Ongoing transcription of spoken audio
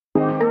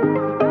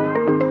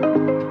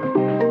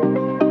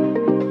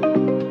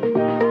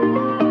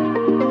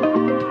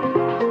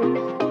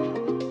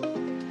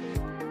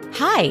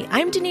Hi,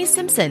 I'm Denise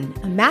Simpson,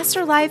 a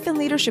master life and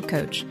leadership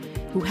coach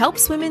who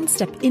helps women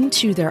step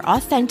into their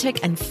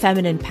authentic and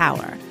feminine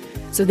power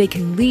so they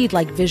can lead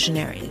like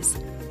visionaries,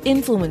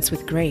 influence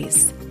with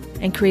grace,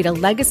 and create a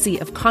legacy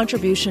of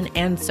contribution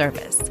and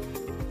service.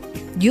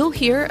 You'll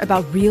hear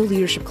about real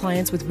leadership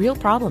clients with real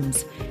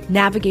problems,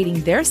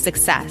 navigating their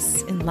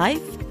success in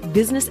life,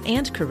 business,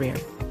 and career.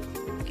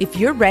 If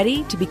you're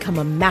ready to become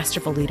a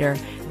masterful leader,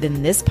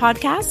 then this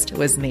podcast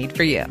was made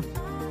for you.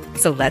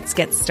 So let's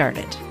get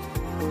started.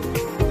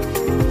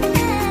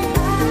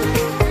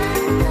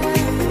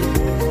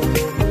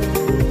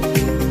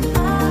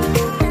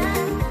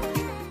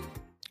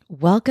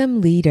 Welcome,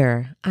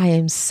 leader. I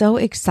am so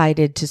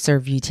excited to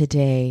serve you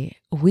today.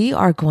 We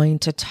are going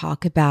to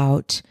talk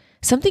about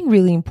something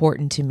really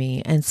important to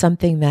me and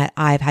something that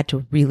I've had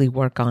to really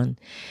work on.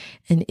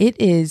 And it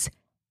is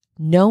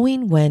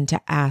knowing when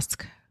to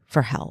ask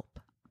for help.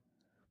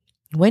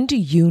 When do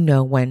you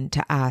know when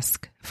to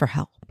ask for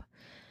help?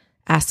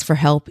 Ask for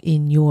help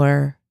in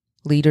your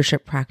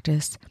leadership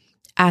practice.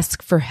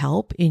 Ask for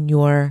help in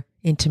your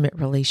intimate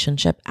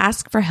relationship.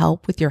 Ask for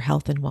help with your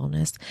health and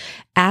wellness.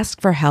 Ask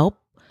for help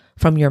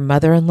from your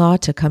mother-in-law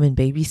to come and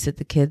babysit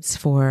the kids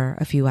for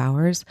a few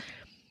hours.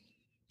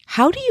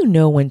 How do you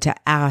know when to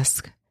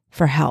ask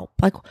for help?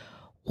 Like,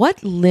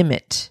 what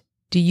limit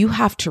do you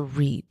have to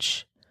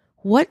reach?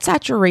 What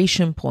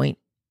saturation point?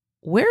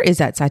 Where is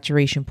that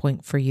saturation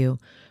point for you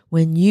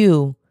when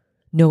you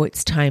know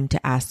it's time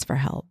to ask for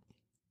help?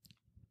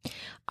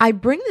 I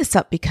bring this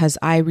up because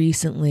I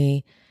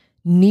recently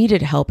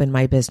needed help in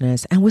my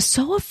business and was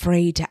so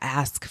afraid to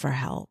ask for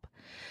help.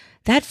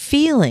 That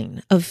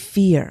feeling of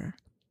fear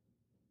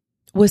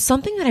was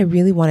something that I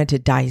really wanted to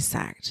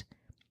dissect.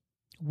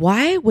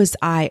 Why was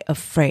I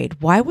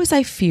afraid? Why was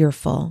I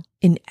fearful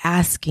in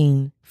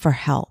asking for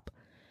help?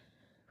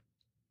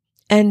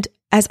 And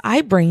as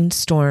I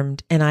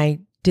brainstormed and I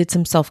did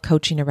some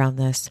self-coaching around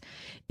this,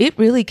 it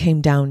really came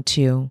down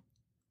to,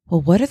 well,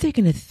 what are they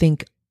going to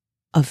think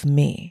of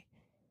me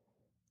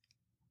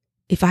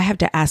if I have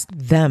to ask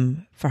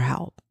them for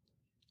help?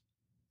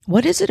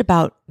 What is it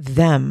about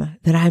them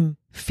that I'm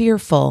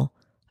fearful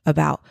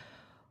about?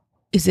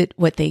 Is it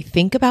what they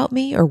think about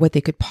me or what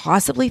they could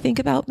possibly think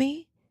about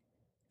me?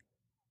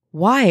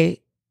 Why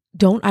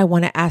don't I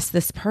want to ask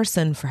this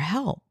person for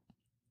help?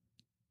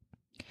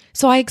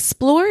 So I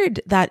explored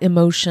that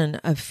emotion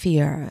of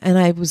fear, and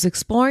I was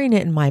exploring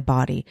it in my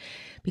body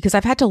because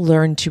I've had to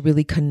learn to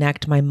really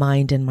connect my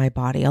mind and my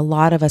body. A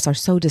lot of us are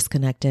so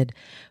disconnected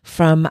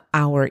from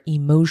our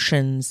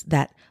emotions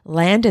that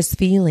land as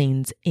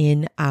feelings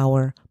in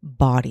our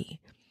body.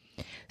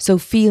 So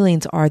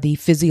feelings are the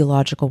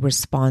physiological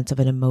response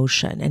of an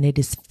emotion, and it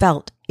is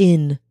felt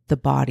in the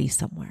body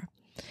somewhere.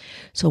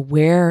 So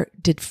where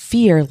did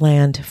fear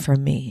land for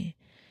me?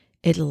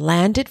 It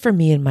landed for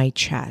me in my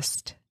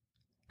chest.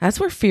 That's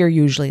where fear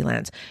usually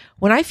lands.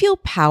 When I feel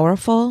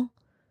powerful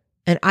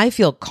and I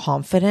feel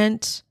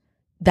confident,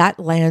 that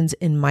lands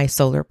in my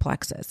solar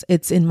plexus.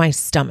 It's in my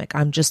stomach.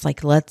 I'm just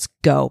like, let's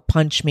go,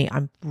 punch me.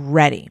 I'm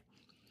ready.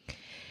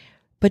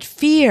 But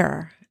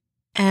fear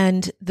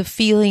and the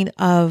feeling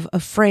of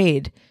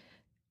afraid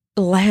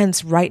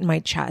lands right in my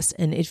chest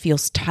and it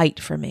feels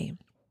tight for me.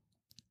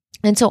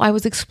 And so I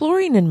was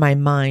exploring in my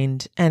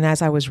mind, and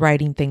as I was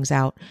writing things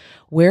out,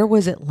 where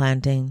was it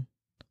landing?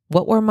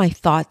 What were my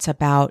thoughts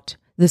about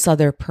this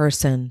other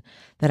person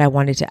that I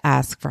wanted to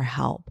ask for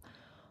help?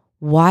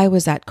 Why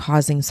was that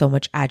causing so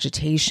much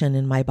agitation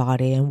in my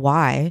body, and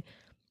why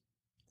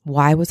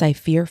was I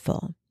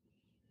fearful?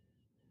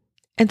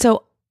 And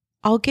so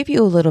I'll give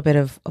you a little bit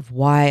of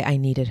why I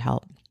needed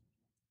help.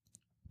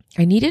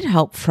 I needed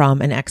help from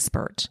an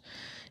expert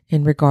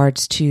in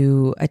regards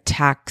to a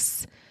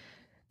tax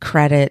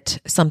credit,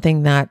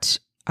 something that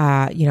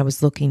I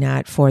was looking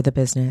at for the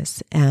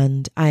business.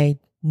 And I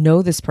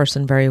know this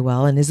person very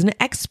well and is an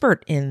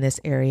expert in this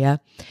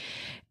area.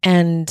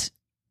 And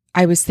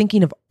I was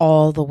thinking of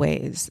all the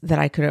ways that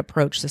I could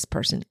approach this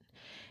person.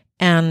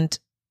 And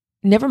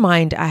never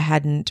mind, I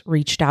hadn't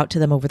reached out to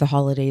them over the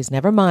holidays.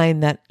 Never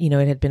mind that,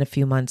 it had been a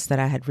few months that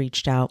I had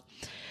reached out.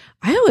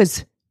 I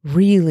was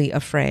really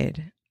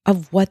afraid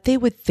of what they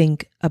would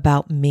think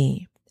about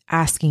me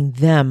asking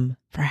them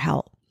for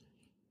help.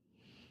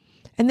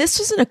 And this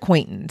was an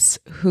acquaintance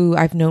who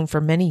I've known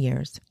for many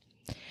years.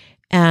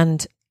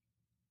 And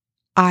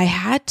I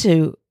had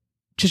to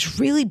just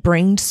really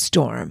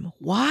brainstorm.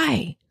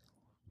 Why?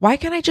 Why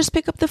can't I just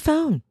pick up the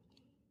phone?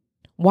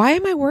 Why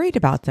am I worried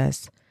about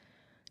this?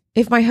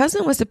 If my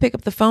husband was to pick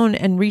up the phone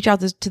and reach out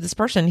to this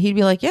person, he'd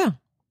be like, yeah,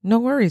 no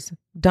worries,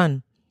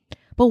 done.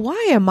 But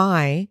why am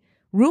I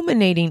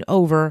ruminating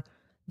over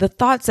the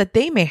thoughts that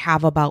they may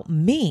have about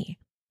me?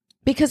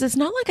 Because it's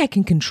not like I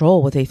can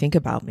control what they think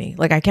about me.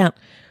 Like I can't,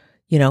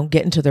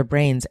 get into their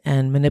brains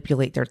and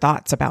manipulate their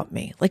thoughts about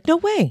me. Like, no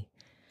way.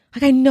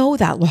 Like I know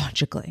that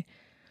logically.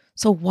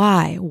 So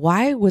why?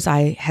 Why was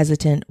I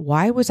hesitant?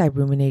 Why was I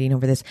ruminating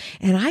over this?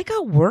 And I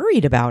got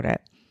worried about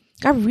it.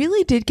 I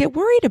really did get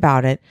worried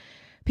about it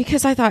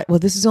because I thought, well,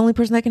 this is the only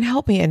person that can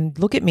help me. And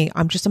look at me.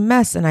 I'm just a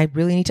mess. And I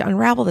really need to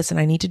unravel this. And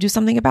I need to do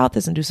something about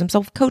this and do some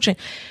self-coaching.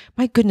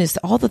 My goodness,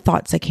 all the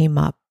thoughts that came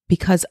up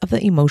because of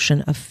the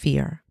emotion of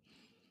fear.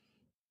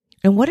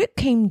 And what it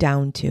came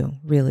down to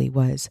really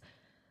was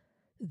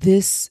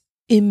this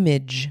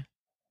image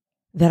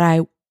that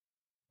I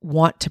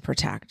want to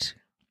protect.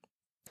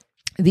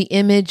 The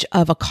image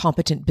of a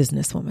competent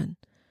businesswoman.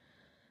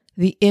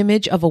 The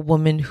image of a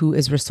woman who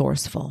is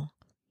resourceful.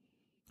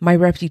 My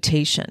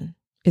reputation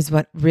is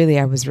what really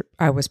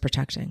I was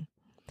protecting.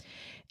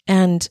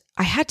 And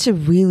I had to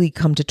really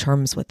come to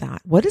terms with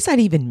that. What does that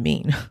even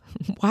mean?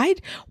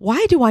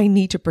 Why do I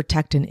need to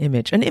protect an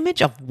image? An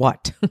image of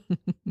what?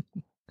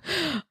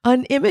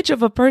 An image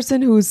of a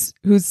person who's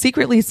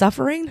secretly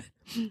suffering,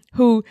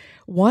 who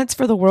wants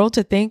for the world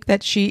to think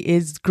that she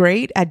is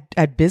great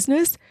at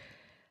business?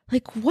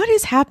 Like, what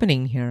is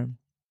happening here?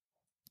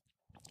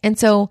 And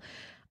so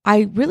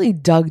I really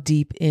dug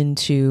deep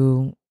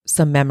into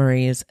some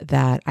memories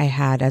that I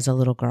had as a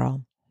little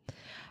girl.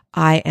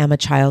 I am a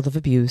child of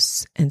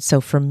abuse. And so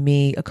for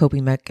me, a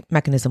coping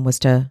mechanism was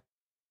to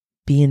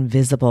be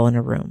invisible in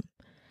a room.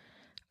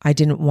 I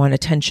didn't want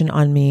attention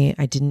on me.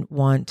 I didn't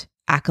want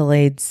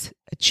accolades,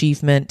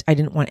 achievement. I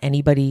didn't want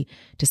anybody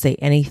to say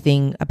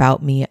anything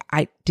about me.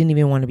 I didn't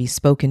even want to be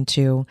spoken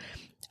to.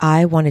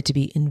 I wanted to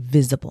be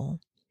invisible.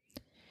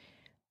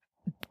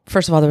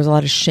 First of all, there was a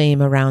lot of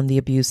shame around the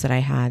abuse that I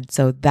had.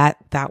 So that's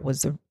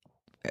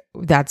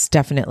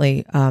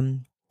definitely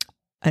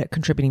a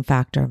contributing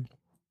factor.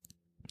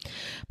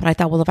 But I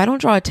thought, well, if I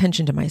don't draw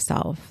attention to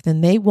myself,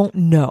 then they won't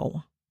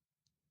know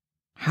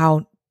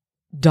how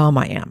dumb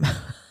I am,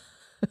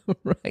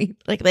 right?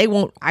 Like they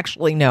won't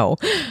actually know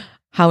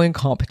how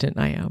incompetent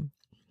I am.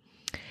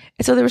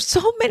 And so there were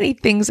so many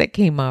things that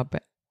came up.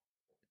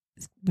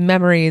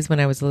 Memories when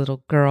I was a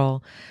little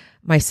girl.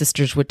 My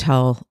sisters would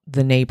tell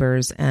the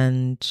neighbors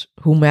and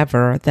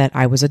whomever that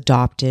I was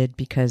adopted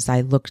because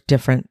I looked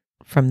different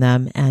from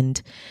them.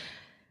 And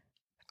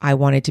I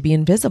wanted to be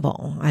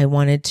invisible. I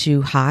wanted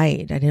to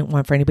hide. I didn't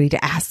want for anybody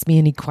to ask me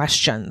any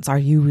questions. Are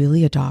you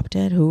really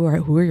adopted? Who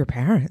are your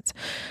parents?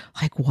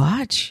 Like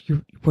what?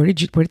 Where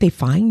did they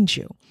find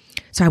you?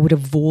 So I would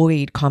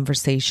avoid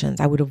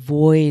conversations. I would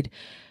avoid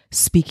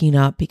speaking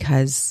up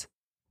because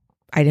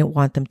I didn't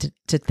want them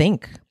to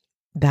think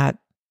that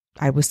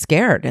I was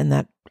scared and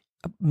that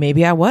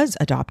maybe I was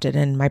adopted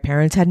and my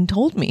parents hadn't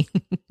told me.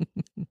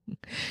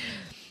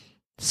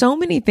 So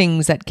many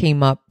things that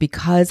came up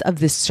because of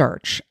this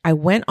search. I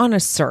went on a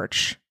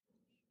search.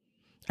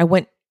 I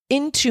went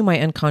into my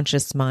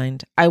unconscious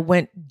mind. I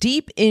went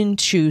deep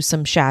into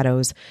some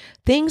shadows,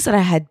 things that I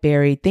had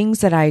buried,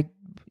 things that I,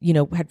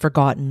 had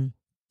forgotten.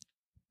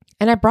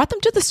 And I brought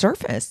them to the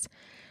surface,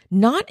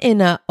 not in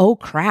a, oh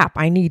crap,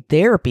 I need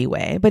therapy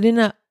way, but in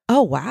a,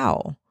 oh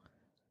wow,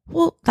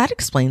 well, that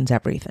explains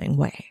everything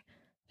way.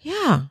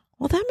 Yeah,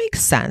 well, that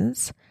makes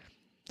sense.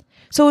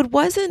 So it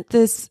wasn't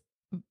this,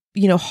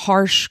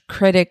 harsh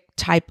critic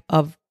type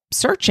of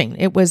searching.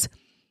 It was,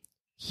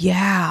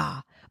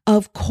 yeah,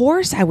 of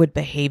course I would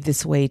behave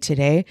this way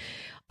today.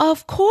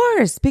 Of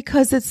course,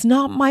 because it's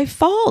not my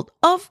fault.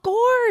 Of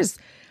course.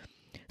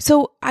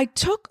 So I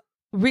took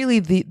really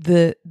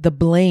the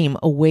blame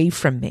away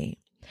from me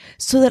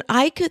so that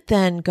I could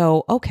then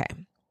go, okay,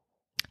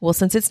 well,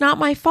 since it's not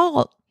my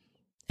fault,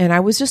 and I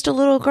was just a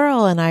little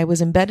girl and I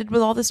was embedded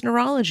with all this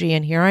neurology,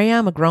 and here I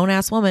am, a grown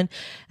ass woman,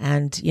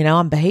 and,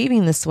 I'm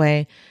behaving this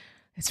way.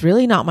 It's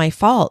really not my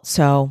fault.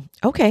 So,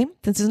 okay,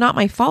 since it's not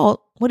my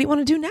fault, what do you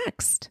want to do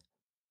next?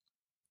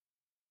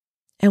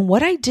 And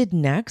what I did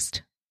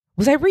next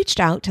was I reached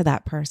out to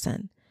that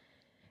person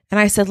and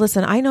I said,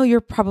 listen, I know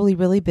you're probably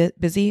really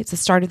busy. It's the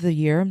start of the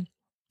year.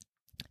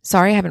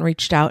 Sorry, I haven't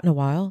reached out in a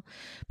while,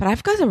 but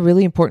I've got a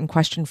really important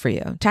question for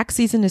you. Tax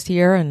season is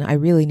here and I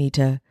really need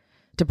to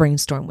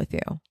brainstorm with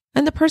you.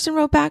 And the person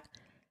wrote back,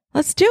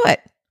 let's do it.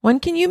 When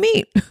can you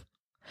meet?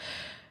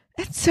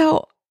 And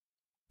so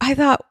I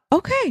thought,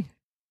 okay,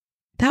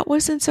 that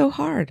wasn't so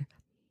hard.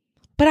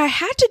 But I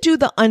had to do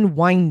the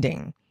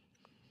unwinding.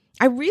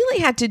 I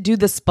really had to do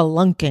the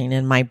spelunking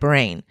in my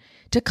brain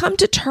to come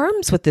to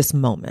terms with this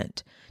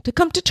moment, to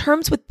come to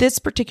terms with this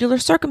particular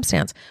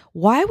circumstance.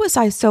 Why was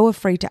I so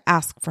afraid to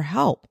ask for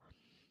help?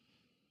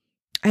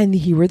 And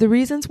here were the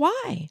reasons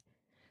why.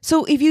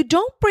 So if you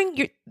don't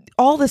bring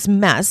all this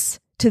mess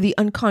to the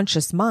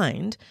unconscious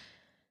mind,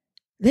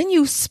 then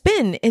you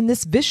spin in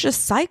this vicious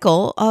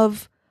cycle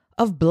of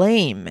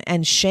blame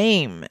and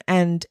shame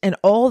and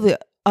all the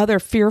other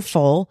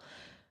fearful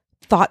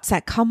thoughts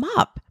that come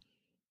up.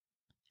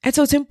 And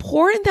so it's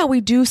important that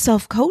we do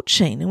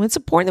self-coaching, and it's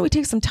important that we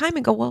take some time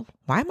and go, well,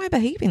 why am I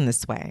behaving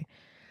this way?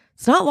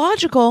 It's not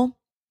logical.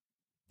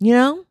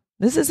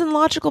 This isn't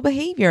logical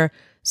behavior.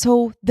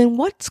 So then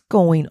what's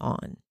going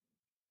on?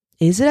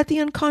 Is it at the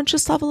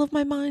unconscious level of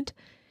my mind?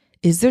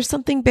 Is there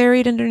something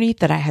buried underneath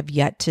that I have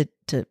yet to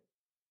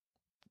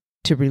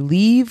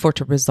relieve or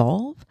to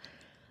resolve?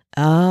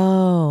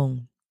 Oh,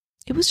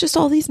 it was just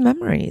all these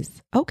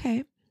memories.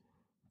 Okay.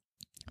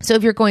 So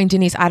if you're going,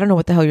 Denise, I don't know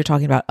what the hell you're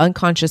talking about.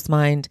 Unconscious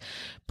mind,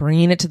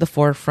 bringing it to the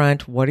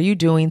forefront. What are you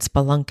doing?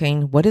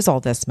 Spelunking. What is all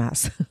this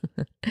mess?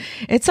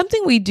 It's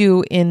something we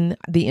do in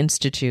the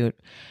Institute.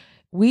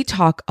 We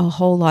talk a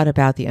whole lot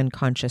about the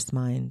unconscious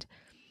mind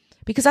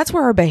because that's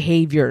where our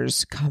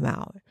behaviors come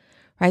out,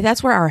 right?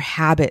 That's where our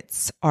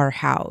habits are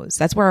housed.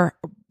 That's where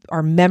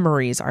our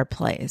memories are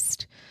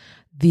placed.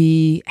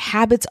 The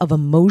habits of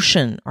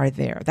emotion are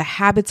there. The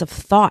habits of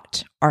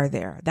thought are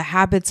there. The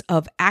habits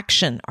of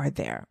action are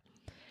there.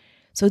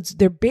 So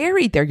they're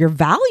buried there. Your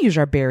values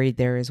are buried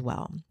there as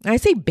well. And I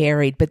say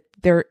buried, but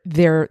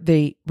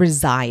they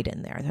reside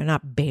in there. They're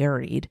not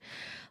buried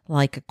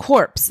like a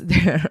corpse.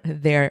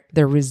 They're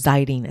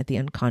residing at the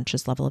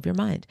unconscious level of your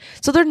mind.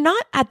 So they're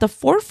not at the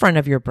forefront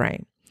of your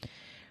brain,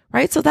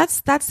 right? So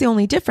that's the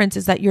only difference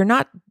is that you're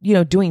not,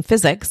 doing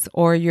physics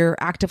or you're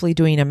actively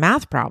doing a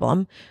math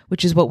problem,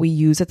 which is what we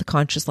use at the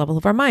conscious level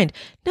of our mind.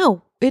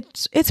 No,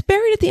 it's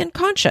buried at the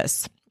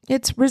unconscious.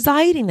 It's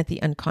residing at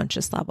the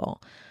unconscious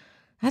level.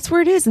 That's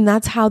where it is. And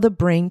that's how the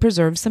brain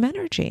preserves some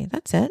energy.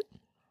 That's it.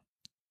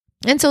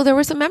 And so there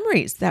were some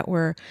memories that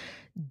were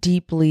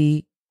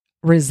deeply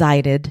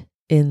resided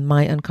in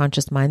my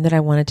unconscious mind that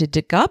I wanted to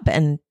dig up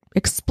and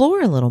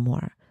explore a little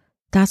more.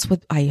 That's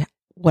what I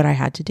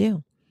had to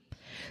do.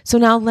 So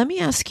now let me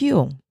ask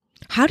you,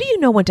 how do you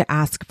know when to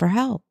ask for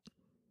help?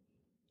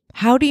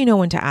 How do you know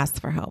when to ask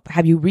for help?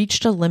 Have you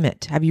reached a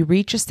limit? Have you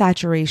reached a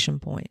saturation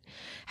point?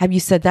 Have you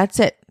said, that's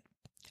it?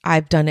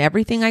 I've done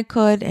everything I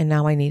could and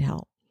now I need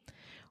help.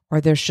 Or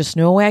there's just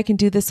no way I can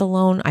do this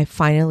alone. I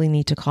finally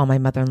need to call my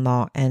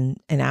mother-in-law and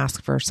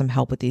ask for some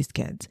help with these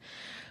kids.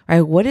 All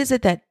right? What is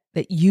it that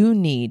you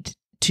need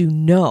to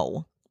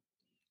know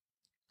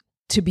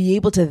to be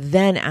able to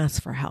then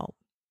ask for help?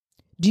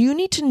 Do you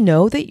need to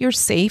know that you're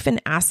safe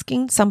in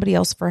asking somebody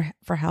else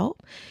for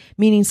help?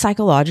 Meaning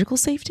psychological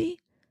safety,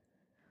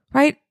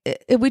 right?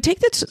 If we take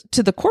this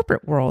to the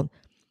corporate world,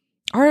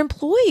 our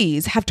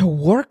employees have to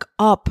work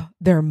up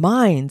their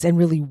minds and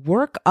really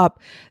work up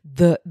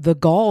the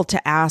gall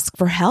to ask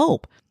for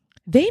help.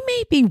 They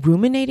may be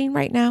ruminating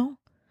right now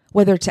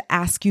whether to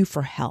ask you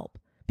for help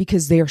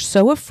because they are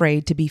so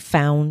afraid to be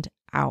found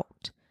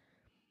out.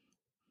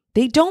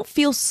 They don't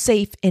feel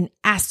safe in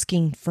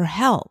asking for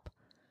help.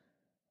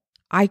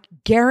 I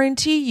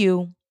guarantee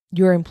you,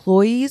 your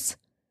employees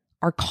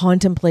are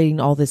contemplating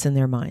all this in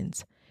their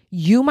minds.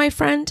 You, my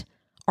friend,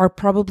 are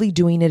probably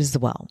doing it as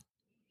well.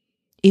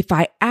 If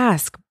I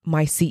ask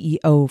my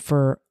CEO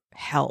for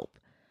help,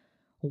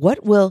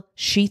 what will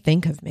she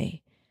think of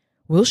me?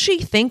 Will she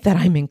think that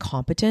I'm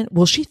incompetent?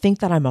 Will she think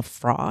that I'm a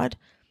fraud?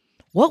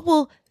 What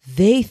will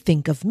they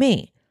think of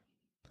me?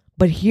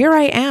 But here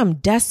I am,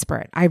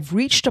 desperate. I've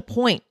reached a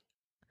point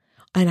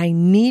and I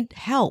need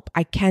help.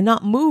 I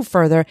cannot move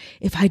further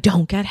if I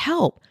don't get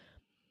help.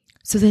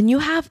 So then you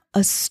have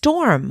a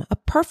storm, a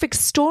perfect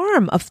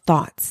storm of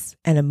thoughts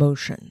and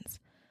emotions.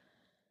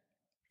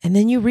 And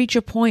then you reach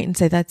a point and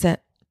say, that's it.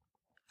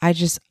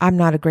 I'm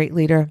not a great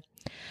leader.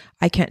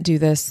 I can't do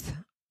this.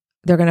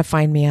 They're going to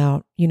find me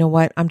out. You know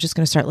what? I'm just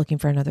going to start looking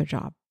for another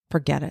job.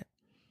 Forget it.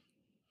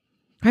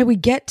 Right? We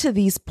get to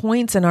these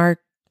points in our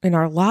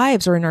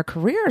lives or in our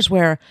careers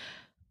where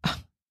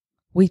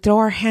we throw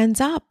our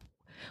hands up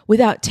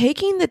without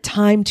taking the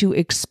time to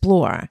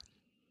explore.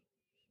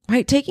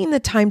 Right? Taking the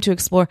time to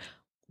explore.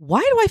 Why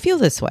do I feel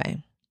this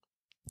way?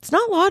 It's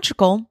not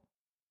logical.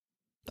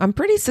 I'm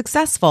pretty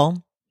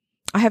successful.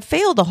 I have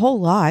failed a whole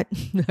lot.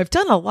 I've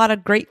done a lot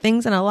of great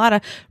things and a lot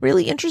of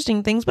really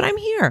interesting things, but I'm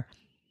here.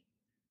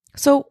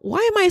 So why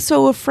am I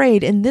so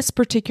afraid in this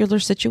particular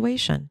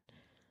situation?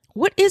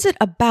 What is it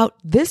about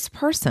this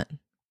person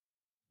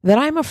that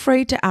I'm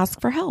afraid to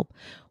ask for help?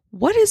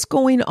 What is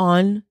going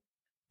on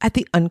at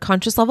the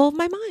unconscious level of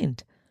my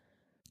mind?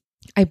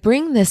 I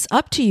bring this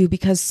up to you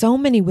because so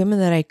many women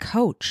that I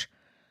coach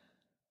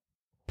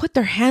put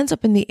their hands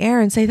up in the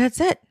air and say,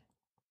 that's it.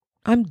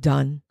 I'm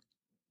done.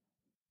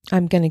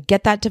 I'm going to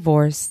get that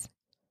divorce.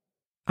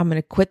 I'm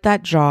going to quit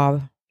that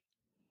job.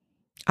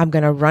 I'm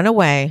going to run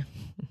away.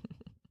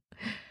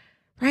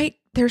 Right?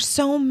 There's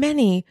so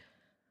many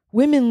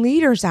women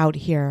leaders out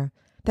here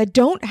that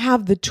don't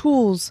have the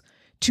tools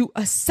to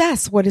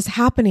assess what is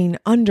happening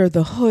under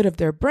the hood of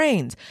their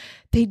brains.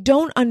 They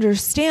don't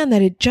understand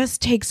that it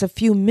just takes a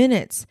few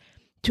minutes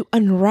to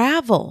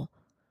unravel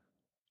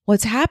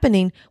what's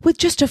happening with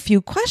just a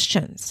few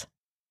questions.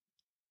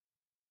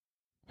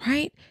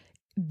 Right?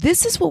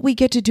 This is what we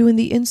get to do in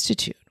the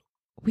Institute.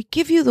 We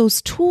give you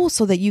those tools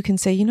so that you can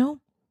say,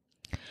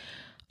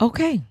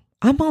 okay,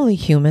 I'm only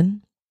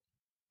human.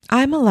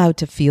 I'm allowed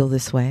to feel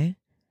this way.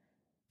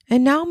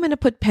 And now I'm going to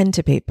put pen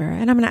to paper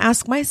and I'm going to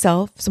ask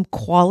myself some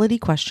quality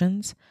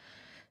questions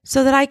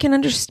so that I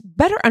can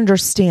better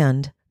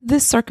understand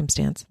this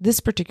circumstance,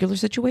 this particular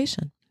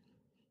situation.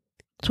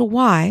 So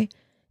why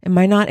am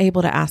I not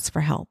able to ask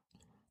for help?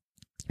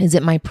 Is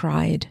it my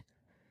pride?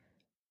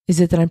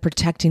 Is it that I'm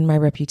protecting my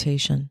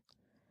reputation?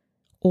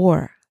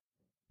 Or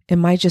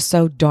am I just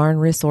so darn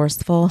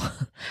resourceful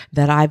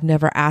that I've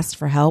never asked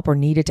for help or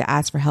needed to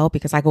ask for help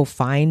because I go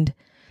find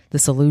the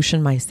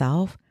solution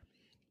myself?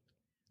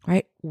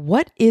 right?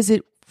 What is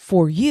it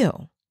for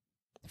you?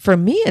 For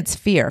me, it's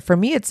fear. For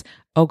me, it's,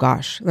 oh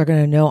gosh, they're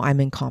going to know I'm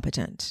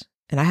incompetent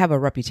and I have a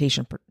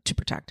reputation to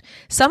protect.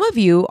 Some of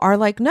you are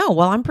like, no,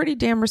 well, I'm pretty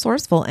damn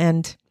resourceful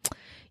and,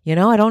 I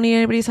don't need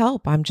anybody's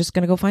help. I'm just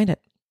going to go find it,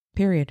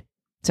 period.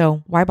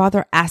 So why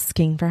bother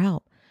asking for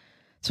help?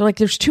 So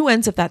there's two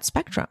ends of that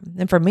spectrum.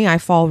 And for me, I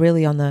fall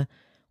really on the,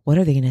 what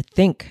are they going to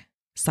think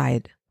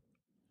side?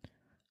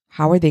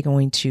 How are they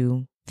going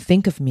to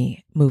think of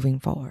me moving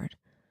forward?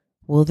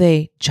 Will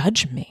they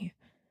judge me?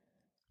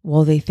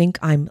 Will they think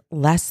I'm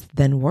less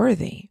than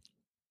worthy?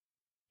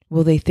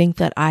 Will they think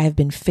that I have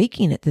been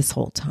faking it this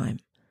whole time?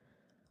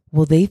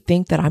 Will they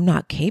think that I'm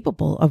not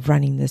capable of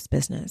running this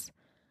business?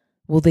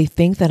 Will they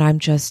think that I'm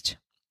just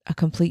a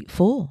complete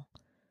fool?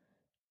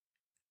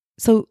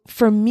 So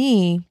for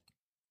me,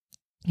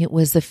 it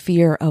was the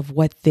fear of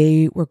what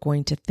they were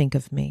going to think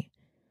of me.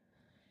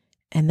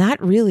 And that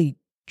really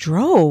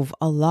drove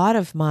a lot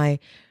of my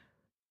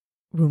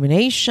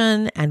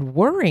rumination and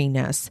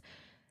worriness.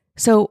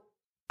 So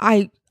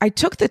I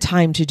took the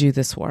time to do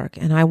this work,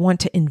 and I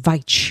want to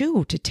invite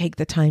you to take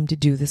the time to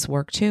do this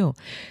work too.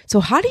 So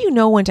how do you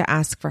know when to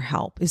ask for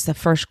help is the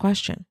first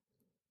question.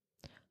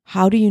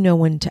 How do you know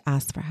when to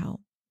ask for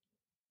help?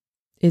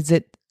 Is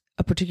it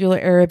a particular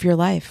area of your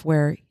life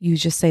where you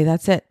just say,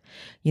 that's it?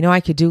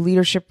 I could do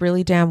leadership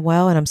really damn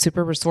well and I'm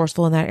super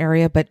resourceful in that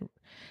area, but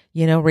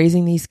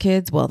raising these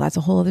kids, well, that's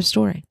a whole other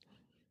story.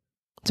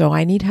 So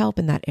I need help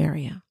in that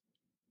area.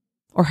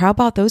 Or how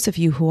about those of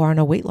you who are on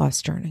a weight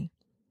loss journey,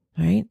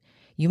 right?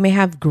 You may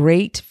have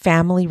great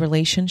family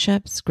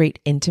relationships, great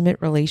intimate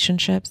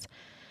relationships,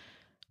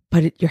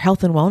 but your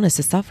health and wellness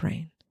is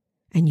suffering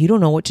and you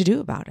don't know what to do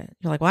about it.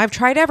 You're like, well, I've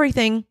tried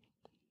everything.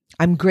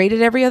 I'm great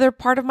at every other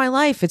part of my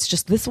life. It's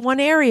just this one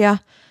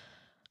area.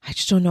 I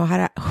just don't know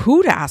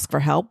who to ask for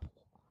help,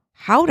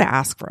 how to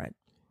ask for it.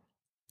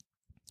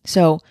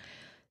 So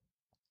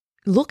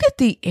look at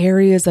the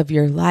areas of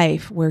your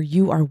life where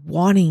you are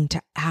wanting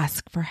to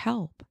ask for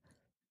help.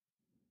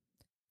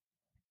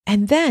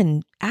 And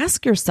then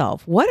ask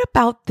yourself, what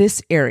about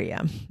this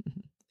area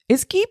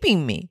is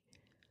keeping me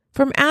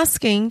from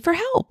asking for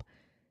help?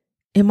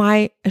 Am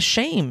I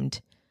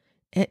ashamed?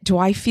 Do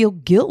I feel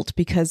guilt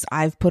because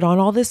I've put on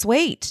all this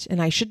weight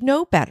and I should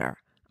know better?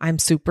 I'm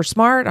super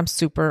smart. I'm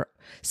super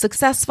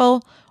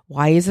successful.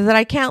 Why is it that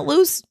I can't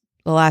lose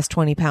the last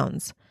 20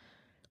 pounds?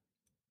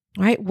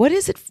 Right? What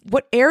is it?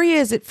 What area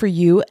is it for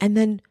you? And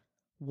then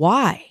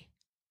why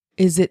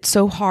is it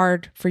so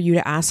hard for you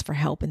to ask for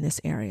help in this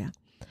area?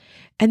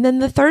 And then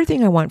the third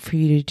thing I want for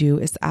you to do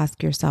is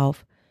ask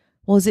yourself,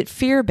 well, is it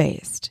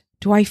fear-based?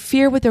 Do I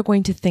fear what they're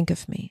going to think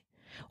of me?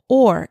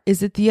 Or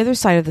is it the other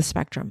side of the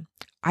spectrum?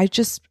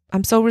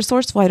 I'm so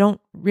resourceful. I don't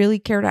really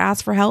care to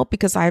ask for help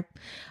because I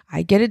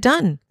get it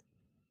done.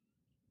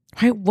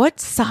 Right?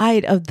 What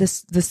side of the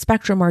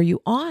spectrum are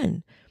you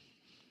on?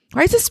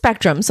 Right? It's a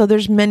spectrum. So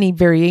there's many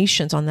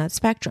variations on that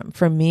spectrum.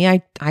 For me,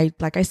 I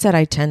like I said,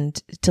 I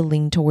tend to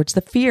lean towards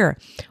the fear.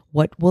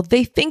 What will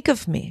they think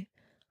of me?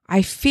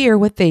 I fear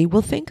what they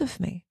will think of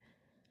me.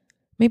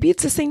 Maybe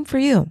it's the same for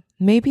you.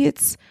 Maybe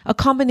it's a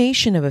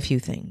combination of a few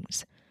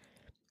things.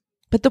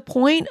 But the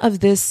point of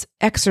this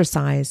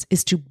exercise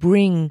is to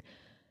bring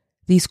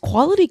these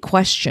quality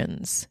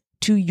questions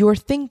to your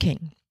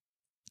thinking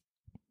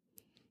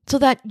so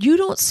that you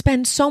don't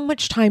spend so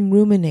much time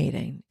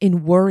ruminating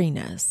in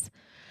worriness,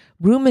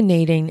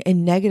 ruminating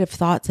in negative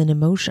thoughts and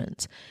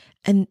emotions,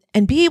 and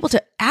be able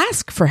to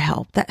ask for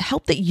help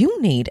that you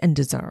need and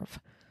deserve.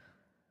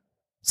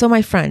 So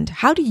my friend,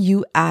 how do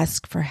you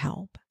ask for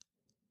help?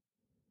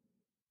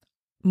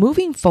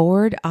 Moving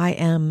forward, I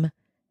am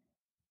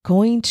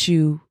going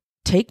to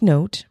take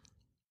note,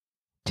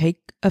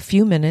 take a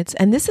few minutes,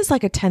 and this is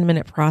like a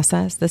 10-minute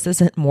process. This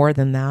isn't more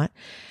than that.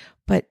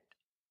 But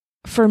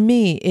for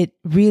me, it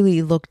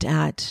really looked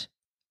at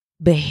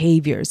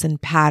behaviors and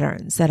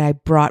patterns that I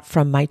brought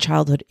from my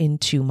childhood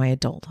into my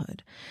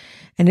adulthood.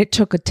 And it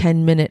took a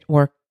 10-minute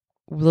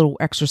little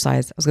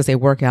exercise. I was going to say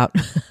workout.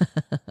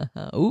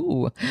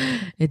 Ooh,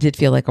 it did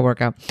feel like a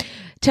workout.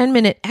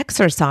 10-minute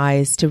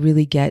exercise to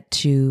really get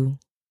to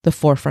the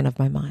forefront of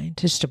my mind,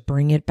 just to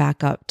bring it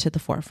back up to the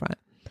forefront.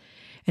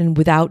 And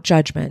without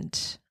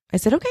judgment, I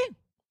said, okay,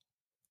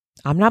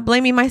 I'm not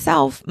blaming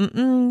myself.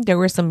 There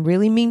were some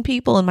really mean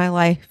people in my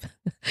life.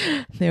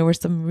 There were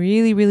some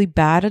really, really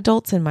bad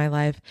adults in my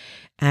life,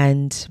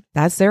 and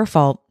that's their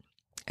fault.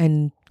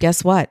 And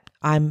guess what?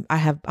 I'm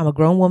a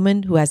grown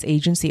woman who has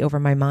agency over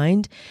my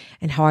mind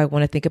and how I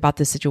want to think about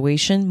this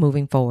situation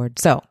moving forward.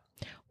 So,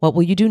 what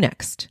will you do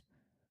next?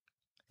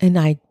 And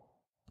I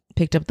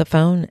picked up the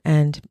phone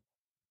and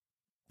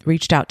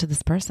reached out to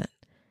this person.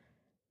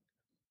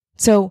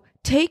 So,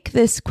 take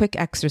this quick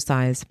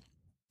exercise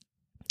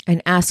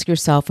and ask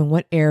yourself, in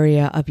what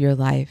area of your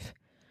life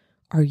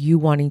are you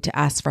wanting to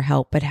ask for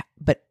help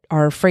but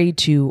are afraid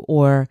to,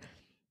 or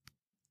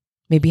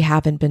maybe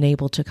haven't been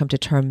able to come to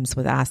terms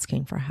with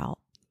asking for help?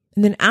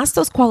 And then ask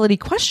those quality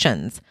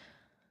questions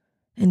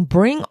and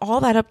bring all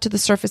that up to the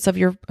surface of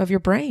your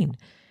brain.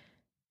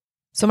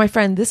 So my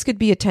friend, this could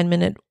be a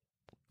 10-minute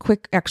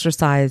quick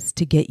exercise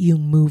to get you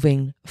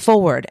moving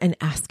forward and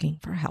asking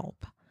for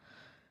help.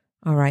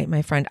 All right,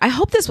 my friend, I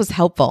hope this was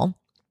helpful.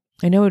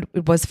 I know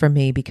it was for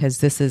me because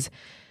this is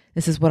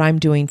what I'm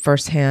doing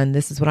firsthand.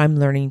 This is what I'm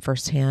learning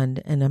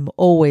firsthand, and I'm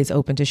always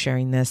open to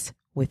sharing this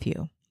with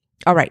you.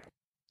 All right.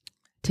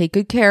 Take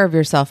good care of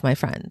yourself, my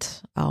friend.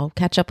 I'll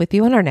catch up with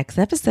you on our next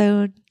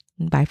episode.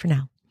 Bye for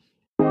now.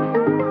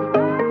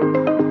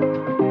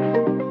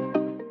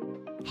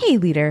 Hey,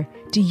 leader,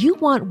 do you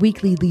want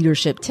weekly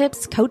leadership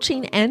tips,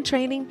 coaching, and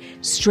training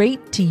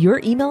straight to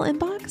your email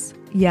inbox?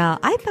 Yeah,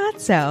 I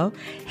thought so.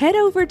 Head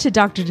over to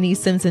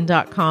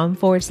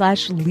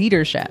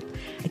drdenisesimpson.com/leadership.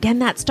 Again,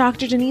 that's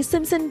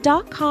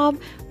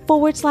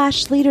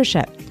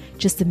drdenisesimpson.com/leadership.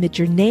 Just submit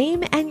your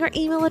name and your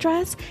email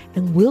address,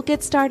 and we'll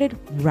get started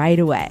right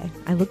away.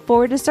 I look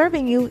forward to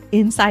serving you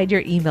inside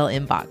your email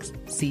inbox.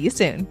 See you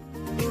soon.